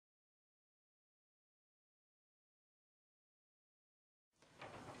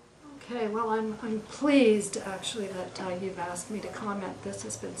Okay, well, I'm pleased actually that you've asked me to comment. This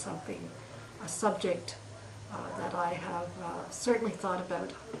has been a subject that I have certainly thought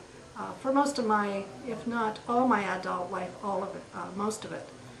about for most of my, if not all my adult life, all of it, most of it.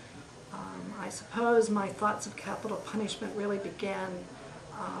 I suppose my thoughts of capital punishment really began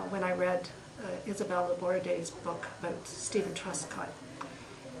when I read Isabelle Laborda's book about Stephen Truscott,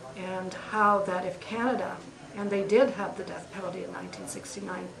 and how that if Canada, and they did have the death penalty in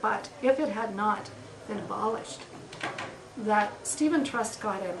 1969, but if it had not been abolished, that Stephen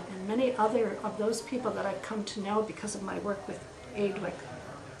Truscott and many other of those people that I've come to know because of my work with AIDWIC,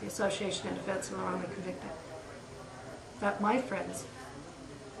 the Association in Defense of the Wrongly Convicted, that my friends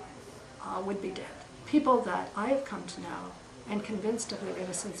would be dead. People that I have come to know and convinced of their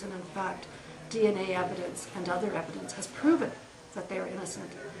innocence, and in fact DNA evidence and other evidence has proven that they are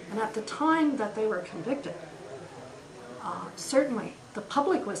innocent. And at the time that they were convicted, certainly the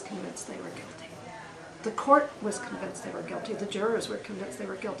public was convinced they were guilty. The court was convinced they were guilty. The jurors were convinced they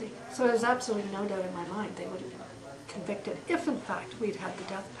were guilty. So there's absolutely no doubt in my mind they would have been convicted if in fact we'd had the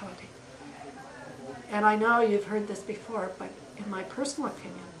death penalty. And I know you've heard this before, but in my personal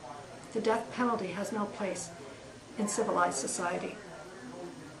opinion, the death penalty has no place in civilized society.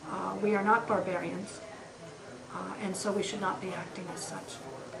 We are not barbarians, and so we should not be acting as such.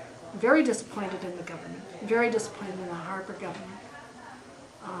 Very disappointed in the government, very disappointed in the Harper government.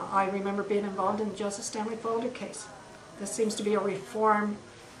 I remember being involved in the Joseph Stanley Folger case. This seems to be a reform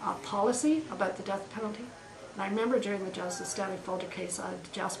policy about the death penalty. And I remember during the Joseph Stanley Folger case, the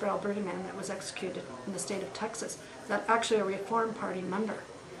Jasper, Alberta man that was executed in the state of Texas, that actually a Reform Party member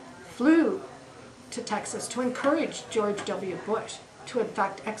flew to Texas to encourage George W. Bush to in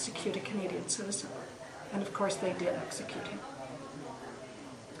fact execute a Canadian citizen. And of course they did execute him.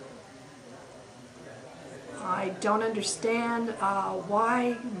 I don't understand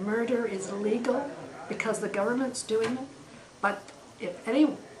why murder is illegal, because the government's doing it. But if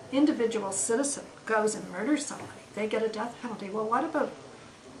any individual citizen goes and murders somebody, they get a death penalty. Well, what about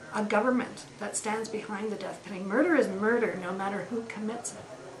a government that stands behind the death penalty? Murder is murder, no matter who commits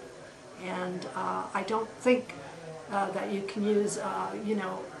it. And I don't think that you can use,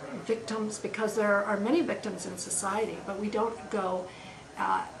 victims, because there are many victims in society, but we don't go,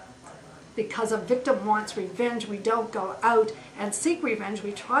 because a victim wants revenge, we don't go out and seek revenge.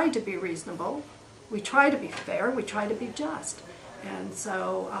 We try to be reasonable, we try to be fair, we try to be just. And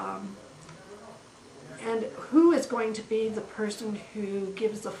so, and who is going to be the person who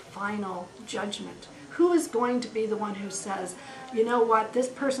gives the final judgment? Who is going to be the one who says, you know what, this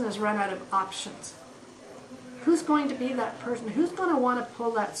person has run out of options? Who's going to be that person? Who's going to want to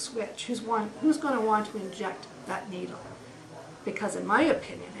pull that switch? Who's going to want to inject that needle? Because in my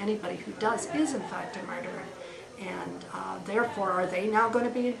opinion, anybody who does is in fact a murderer. And therefore, are they now going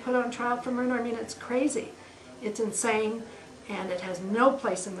to be put on trial for murder? I mean, it's crazy. It's insane, and it has no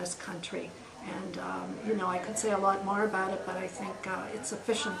place in this country. And, I could say a lot more about it, but I think it's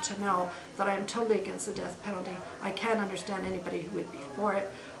sufficient to know that I am totally against the death penalty. I can't understand anybody who would be for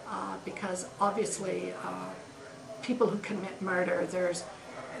it, because obviously people who commit murder, there's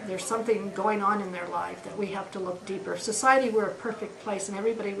something going on in their life that we have to look deeper. If society were a perfect place and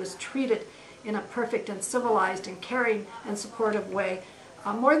everybody was treated in a perfect and civilized and caring and supportive way,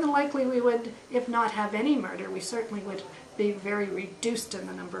 more than likely we would, if not have any murder, we certainly would be very reduced in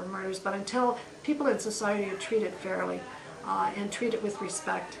the number of murders. But until people in society are treated fairly and treated with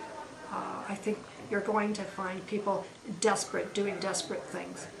respect, I think you're going to find people desperate, doing desperate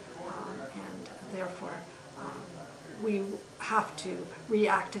things. And therefore, we have to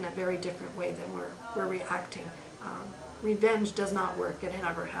react in a very different way than we're reacting. Revenge does not work, it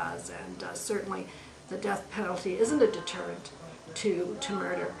never has, and certainly the death penalty isn't a deterrent to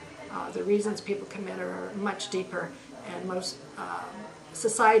murder. The reasons people commit are much deeper and most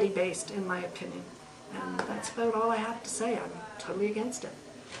society-based, in my opinion. And that's about all I have to say. I'm totally against it.